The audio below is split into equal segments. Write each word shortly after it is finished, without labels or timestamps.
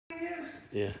he is?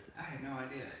 Yeah. I had no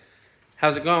idea.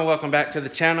 How's it going? Welcome back to the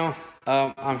channel.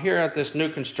 I'm here at this new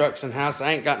construction house.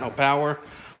 I ain't got no power.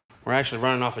 We're actually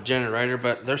running off a generator,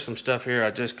 but there's some stuff here I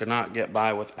just could not get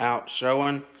by without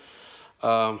showing.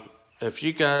 If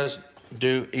you guys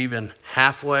do even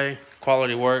halfway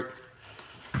quality work,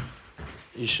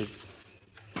 you should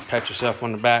pat yourself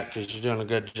on the back because you're doing a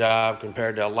good job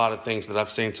compared to a lot of things that I've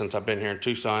seen since I've been here in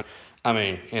Tucson. I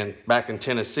mean, back in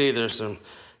Tennessee, there's some,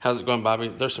 how's it going, Bobby?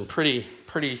 There's some pretty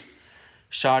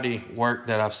shoddy work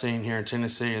that I've seen here in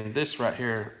Tennessee, and this right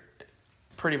here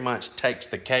pretty much takes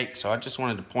the cake. So I just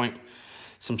wanted to point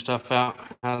some stuff out.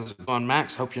 How's it going,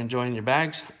 Max? Hope you're enjoying your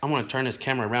bags. I'm going to turn this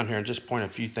camera around here and just point a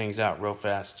few things out real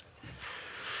fast.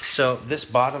 So this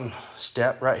bottom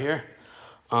step right here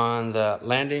on the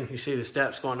landing, you see the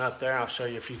steps going up there. I'll show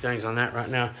you a few things on that right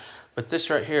now. But this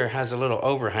right here has a little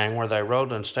overhang where they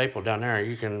rolled and stapled down there.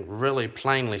 You can really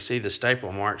plainly see the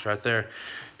staple marks right there.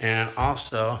 And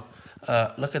also,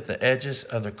 look at the edges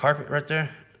of the carpet right there.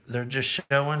 They're just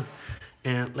showing.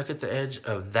 And look at the edge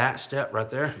of that step right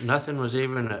there. Nothing was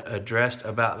even addressed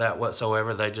about that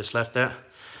whatsoever. They just left that.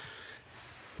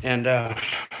 And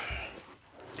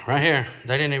right here,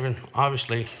 they didn't even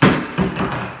obviously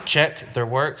check their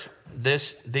work.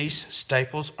 These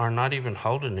staples are not even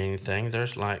holding anything.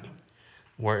 There's like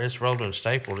where it's rolled and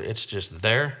stapled, it's just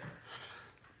there.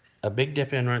 A big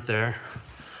dip in right there.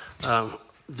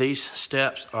 These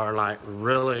steps are like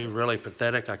really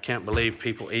pathetic. I can't believe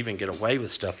people even get away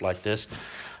with stuff like this.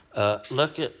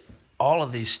 Look at all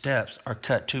of these steps are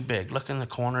cut too big. Look in the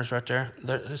corners right there.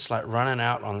 It's like running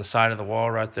out on the side of the wall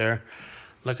right there.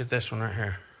 Look at this one right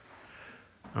here.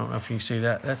 I don't know if you can see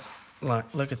that. That's like,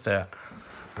 look at that.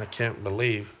 I can't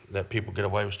believe that people get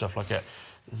away with stuff like that.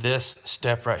 This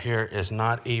step right here is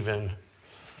not even,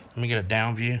 let me get a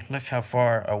down view. Look how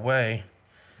far away.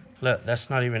 Look, that's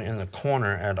not even in the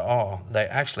corner at all. They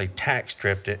actually tack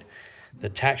stripped it. The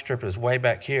tack strip is way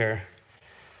back here.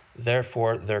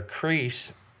 Therefore, their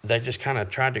crease, they just kind of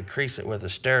tried to crease it with a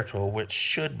stair tool, which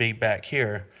should be back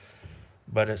here,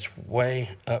 but it's way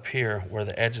up here where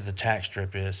the edge of the tack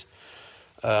strip is.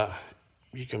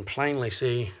 You can plainly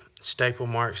see staple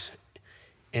marks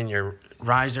in your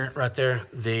riser right there.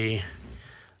 The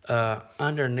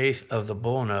underneath of the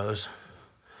bull nose,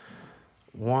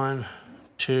 1,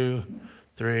 2,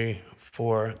 3,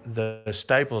 4. The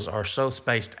staples are so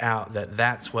spaced out that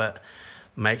that's what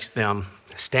makes them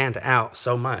stand out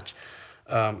so much.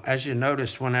 As you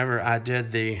noticed, whenever I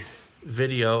did the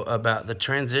video about the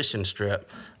transition strip,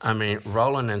 I mean,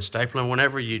 rolling and stapling,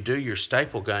 whenever you do your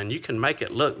staple gun, you can make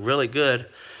it look really good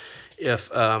if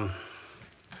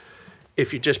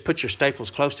you just put your staples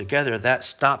close together. That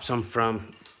stops them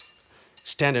from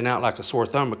standing out like a sore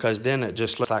thumb, because then it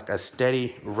just looks like a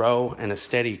steady row and a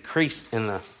steady crease in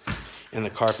the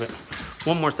carpet.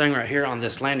 One more thing right here on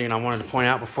this landing I wanted to point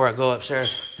out before I go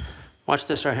upstairs. Watch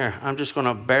this right here. I'm just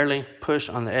gonna barely push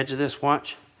on the edge of this.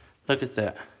 Watch. Look at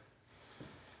that.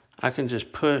 I can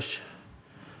just push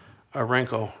a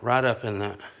wrinkle right up in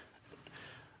that.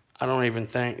 I don't even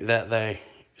think that they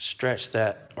stretched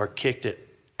that or kicked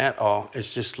it at all.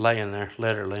 It's just laying there,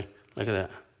 literally. Look at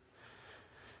that.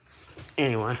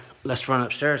 Anyway, let's run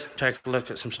upstairs, take a look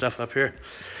at some stuff up here.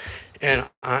 And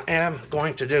I am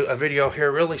going to do a video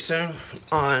here really soon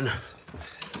on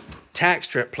tack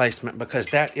strip placement, because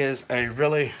that is a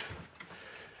really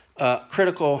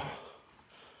critical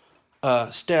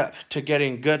step to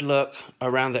getting good look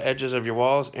around the edges of your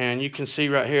walls. And you can see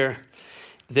right here,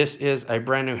 this is a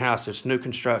brand new house. It's new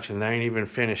construction. They ain't even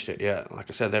finished it yet. Like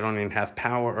I said, they don't even have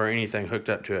power or anything hooked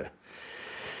up to it.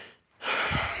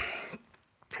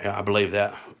 Yeah, I believe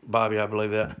that. Bobby, I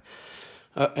believe that.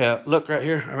 Look right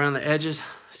here around the edges.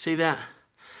 See that?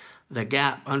 The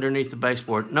gap underneath the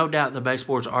baseboard. No doubt the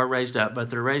baseboards are raised up, but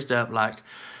they're raised up like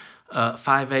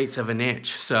 5/8 of an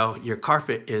inch. So your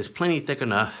carpet is plenty thick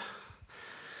enough.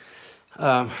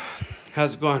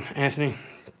 How's it going, Anthony?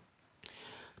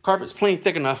 Carpet's plenty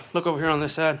thick enough. Look over here on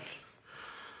this side.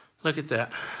 Look at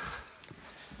that.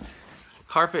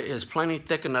 Carpet is plenty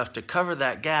thick enough to cover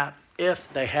that gap if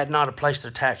they had not placed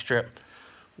their tack strip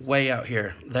way out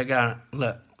here. They got,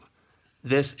 look,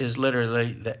 this is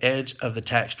literally the edge of the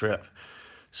tack strip.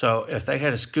 So if they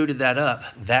had scooted that up,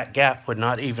 that gap would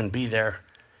not even be there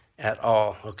at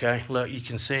all, okay? Look, you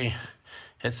can see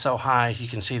it's so high, you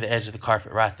can see the edge of the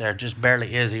carpet right there. Just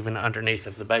barely is even underneath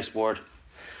of the baseboard.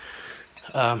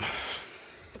 One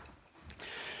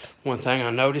thing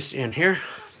I noticed in here,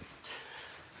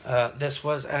 this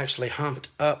was actually humped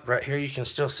up right here. You can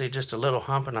still see just a little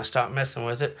hump, and I stopped messing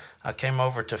with it. I came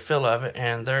over to fill of it,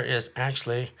 and there is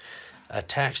actually a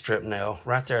tack strip nail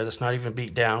right there that's not even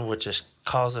beat down, which is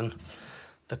causing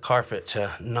the carpet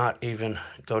to not even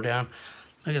go down.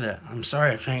 Look at that. I'm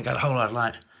sorry if I ain't got a whole lot of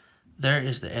light. There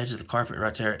is the edge of the carpet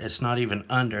right there. It's not even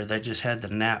under. They just had the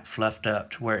nap fluffed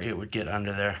up to where it would get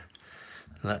under there.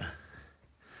 Look.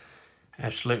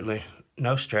 Absolutely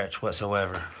no stretch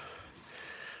whatsoever.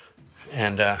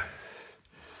 And the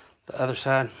other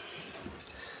side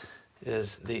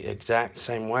is the exact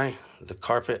same way. The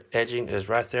carpet edging is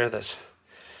right there. That's,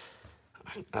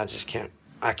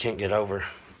 I can't get over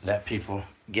that people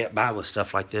get by with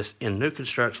stuff like this in new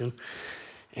construction.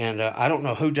 And I don't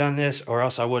know who done this, or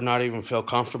else I would not even feel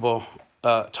comfortable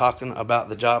talking about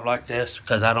the job like this,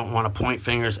 because I don't want to point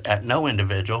fingers at no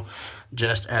individual,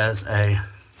 just as a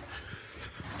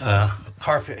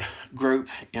carpet group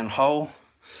in whole.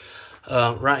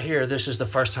 Right here, this is the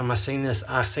first time I seen this.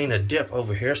 I seen a dip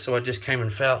over here, so I just came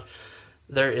and felt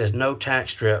there is no tack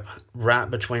strip right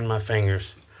between my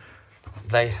fingers.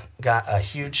 They got a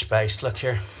huge space. Look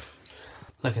here.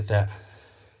 Look at that.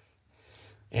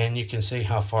 And you can see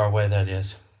how far away that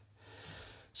is.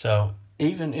 So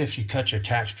even if you cut your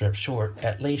tack strip short,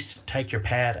 at least take your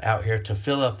pad out here to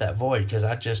fill up that void, because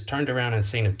I just turned around and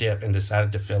seen a dip and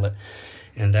decided to fill it.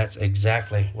 And that's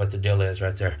exactly what the deal is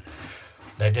right there.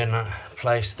 They did not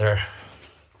place their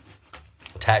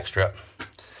tack strip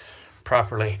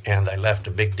properly, and they left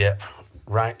a big dip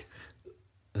right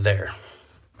there.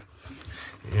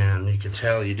 And you could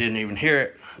tell, you didn't even hear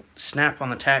it snap on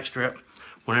the tack strip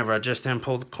whenever I just then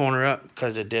pulled the corner up,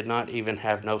 because it did not even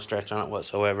have no stretch on it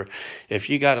whatsoever. If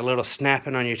you got a little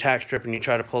snapping on your tack strip and you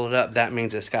try to pull it up, that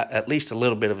means it's got at least a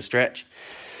little bit of a stretch.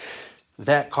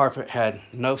 That carpet had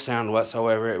no sound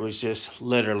whatsoever. It was just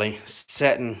literally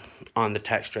setting on the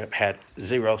tack strip, had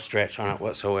zero stretch on it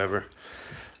whatsoever.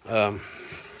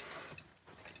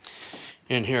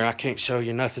 In here, I can't show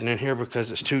you nothing in here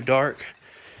because it's too dark.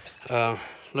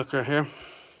 Look right here.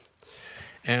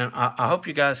 And I hope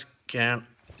you guys can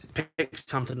pick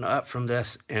something up from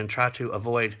this and try to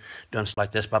avoid doing stuff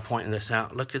like this by pointing this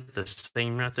out. Look at the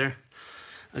seam right there.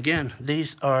 Again,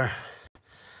 these are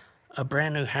a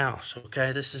brand new house,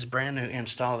 okay? This is brand new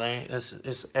install.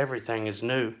 Everything is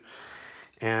new.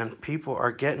 And people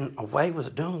are getting away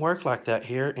with doing work like that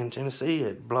here in Tennessee.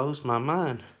 It blows my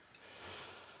mind.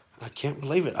 I can't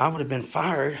believe it. I would have been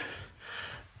fired.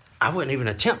 I wouldn't even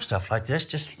attempt stuff like this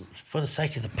just for the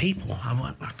sake of the people.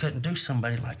 I couldn't do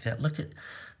somebody like that. Look at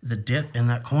the dip in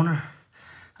that corner.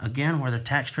 Again, where the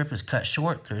tack strip is cut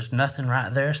short, there's nothing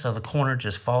right there, so the corner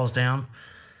just falls down.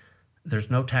 There's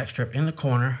no tack strip in the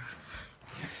corner.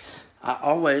 I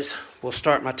always will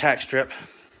start my tack strip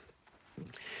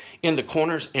in the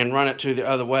corners and run it to the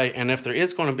other way. And if there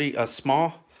is going to be a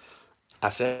small,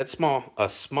 I said small, a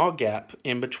small gap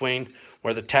in between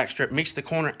where the tack strip meets the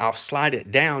corner, I'll slide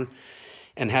it down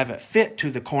and have it fit to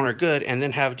the corner good, and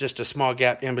then have just a small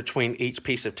gap in between each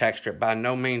piece of tack strip. By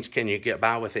no means can you get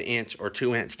by with an 1 or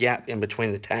 2 inch gap in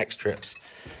between the tack strips.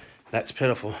 That's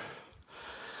pitiful.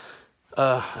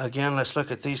 Again, let's look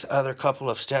at these other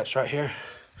couple of steps right here.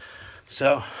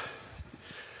 So,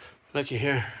 looky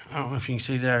here. I don't know if you can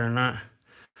see that or not.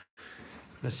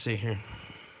 Let's see here.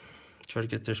 Try to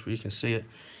get this where you can see it.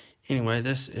 Anyway,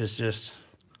 this is just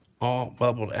all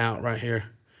bubbled out right here.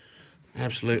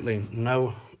 Absolutely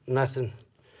nothing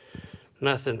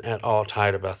at all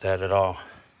tight about that at all.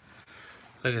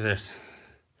 Look at this.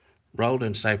 Rolled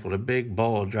and stapled, a big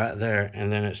bulge right there,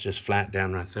 and then it's just flat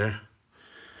down right there.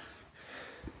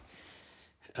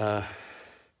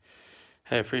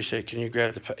 Hey, appreciate it. Can you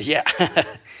grab the... Yeah.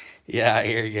 Yeah, I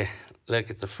hear you. Look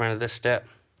at the front of this step.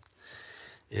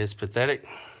 It's pathetic.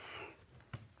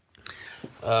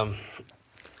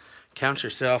 Count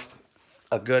yourself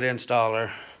a good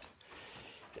installer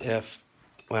if,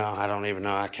 well, I don't even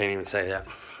know. I can't even say that,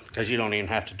 because you don't even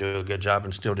have to do a good job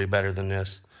and still do better than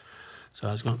this. So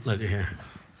I was going to look at here.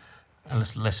 And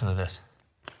let's listen to this.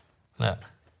 Look.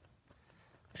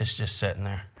 It's just sitting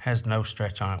there. Has no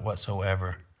stretch on it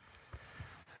whatsoever.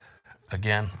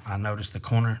 Again, I noticed the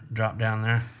corner drop down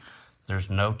there. There's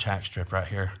no tack strip right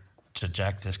here to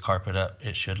jack this carpet up.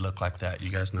 It should look like that. You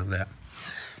guys know that.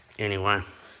 Anyway,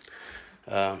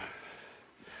 again,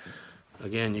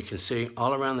 you can see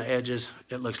all around the edges,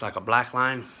 it looks like a black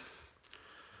line.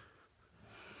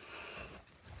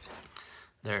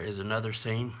 There is another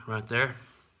seam right there.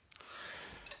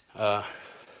 Around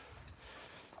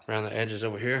the edges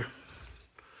over here.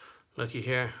 Looky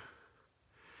here.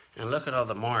 And look at all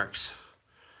the marks.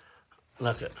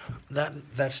 Look at that.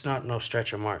 That's not no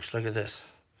stretcher marks. Look at this.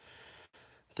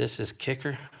 This is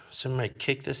kicker. Somebody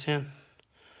kicked this in.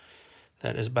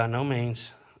 That is by no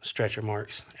means stretcher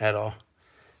marks at all.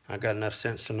 I got enough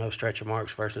sense to know stretcher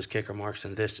marks versus kicker marks,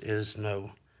 and this is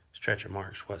no stretcher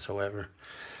marks whatsoever.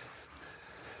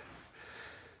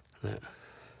 Look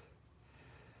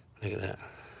at that.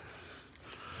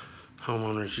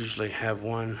 Homeowners usually have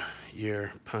 1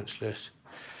 year punch list.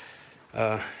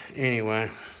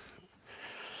 Anyway,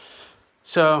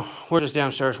 so we're just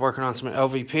downstairs working on some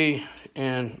LVP,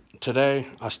 and today,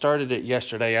 I started it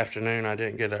yesterday afternoon. I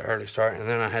didn't get an early start, and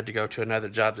then I had to go to another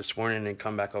job this morning and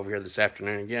come back over here this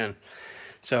afternoon again.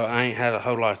 So I ain't had a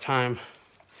whole lot of time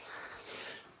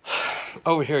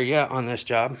over here yet on this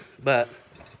job, but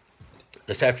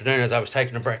this afternoon as I was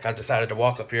taking a break, I decided to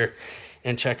walk up here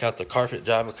and check out the carpet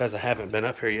job because I haven't been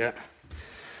up here yet.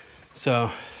 So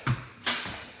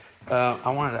I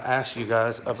wanted to ask you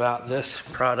guys about this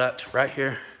product right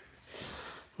here.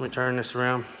 Let me turn this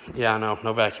around. Yeah, I know,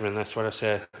 no vacuuming, that's what I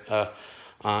said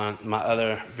on my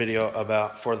other video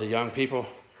about for the young people.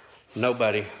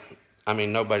 Nobody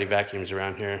vacuums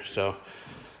around here, so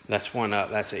that's one up.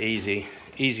 That's an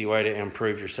easy way to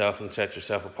improve yourself and set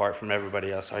yourself apart from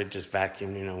everybody else. I just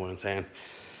vacuum, you know what I'm saying.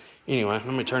 Anyway,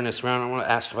 let me turn this around. I want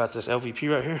to ask about this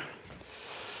LVP right here.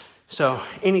 So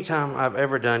anytime I've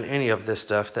ever done any of this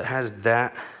stuff that has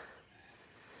that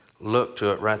look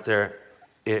to it right there,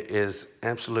 it is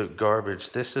absolute garbage.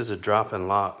 This is a drop and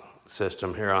lock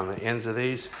system here on the ends of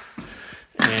these,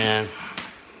 and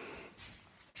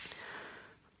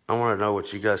I want to know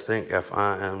what you guys think, if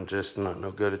I am just not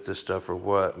no good at this stuff or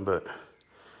what. But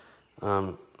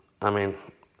I mean,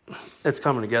 it's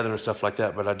coming together and stuff like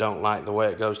that, but I don't like the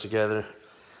way it goes together.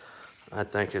 I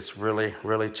think it's really,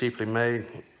 really cheaply made.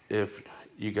 If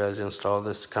you guys install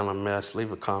this kind of mess,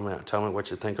 leave a comment and tell me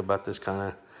what you think about this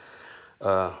kind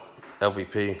of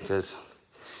LVP, because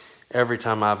every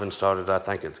time I've installed it, I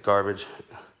think it's garbage.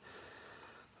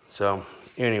 So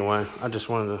anyway, I just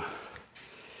wanted to,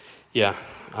 yeah,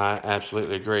 I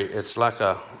absolutely agree. It's like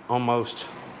a, almost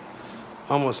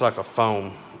like a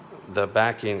foam. The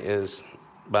backing is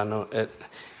by no,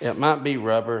 it might be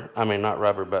rubber. I mean, not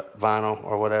rubber, but vinyl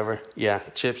or whatever. Yeah,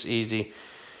 chips easy.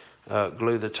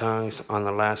 Glue the tongues on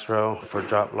the last row for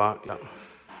drop lock. Yep.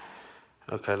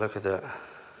 Okay, look at that.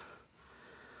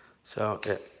 So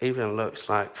it even looks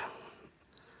like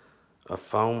a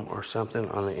foam or something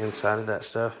on the inside of that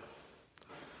stuff.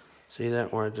 See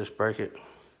that, where I just break it?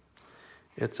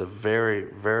 It's a very,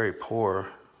 very poor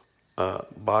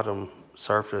bottom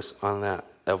surface on that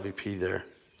LVP there.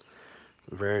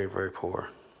 Very, very poor.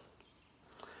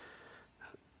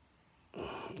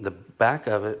 The back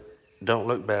of it don't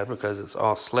look bad because it's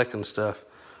all slick and stuff,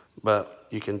 but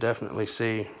you can definitely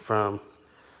see from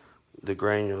the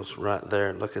granules right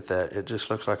there. Look at that. It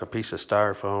just looks like a piece of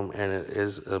styrofoam, and it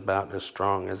is about as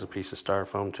strong as a piece of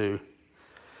styrofoam too.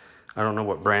 I don't know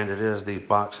what brand it is. These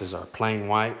boxes are plain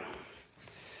white.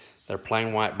 They're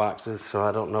plain white boxes, so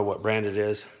I don't know what brand it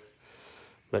is.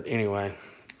 But anyway,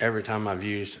 every time I've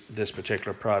used this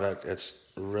particular product, it's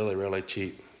really, really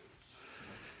cheap.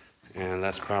 And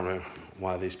that's probably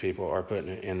why these people are putting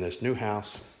it in this new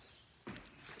house,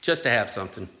 just to have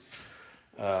something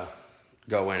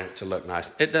go in it to look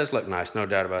nice. It does look nice, no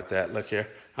doubt about that. Look here,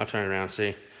 I'll turn it around and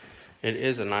see. It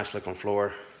is a nice looking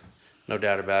floor, no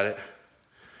doubt about it.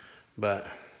 But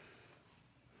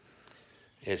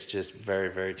it's just very,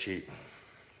 very cheap.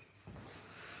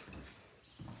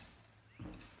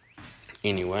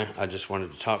 Anyway, I just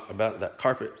wanted to talk about that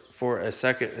carpet for a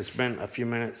second. It's been a few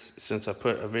minutes since I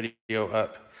put a video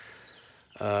up.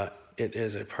 It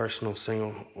is a personal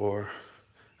single or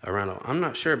a rental. I'm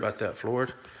not sure about that,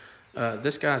 Floyd.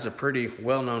 This guy's a pretty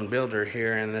well-known builder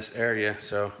here in this area,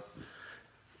 so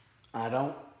I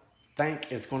don't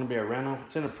think it's going to be a rental.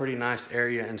 It's in a pretty nice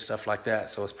area and stuff like that,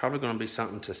 so it's probably going to be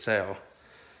something to sell.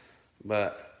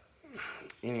 But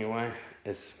anyway,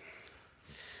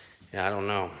 yeah, I don't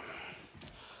know.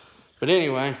 But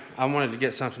anyway, I wanted to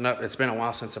get something up. It's been a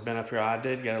while since I've been up here. I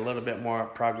did get a little bit more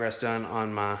progress done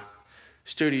on my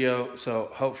studio, so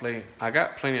hopefully I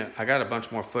got a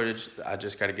bunch more footage. I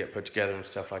just got to get put together and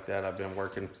stuff like that. I've been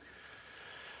working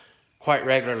quite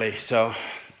regularly. So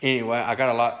anyway, I got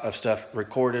a lot of stuff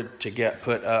recorded to get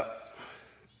put up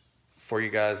for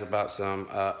you guys about some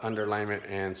underlayment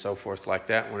and so forth like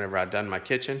that whenever I done my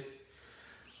kitchen.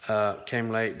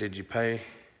 Came late, did you pay?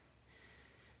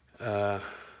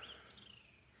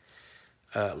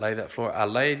 Lay that floor. I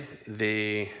laid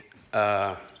the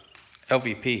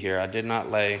LVP here. I did not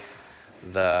lay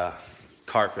the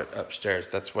carpet upstairs.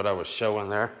 That's what I was showing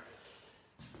there.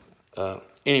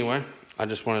 Anyway, I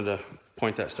just wanted to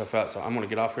point that stuff out. So I'm going to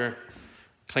get off here,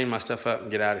 clean my stuff up,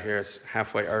 and get out of here. It's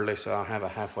halfway early, so I'll have a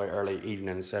halfway early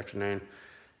evening this afternoon.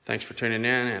 Thanks for tuning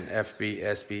in, and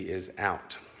FBSB is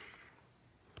out.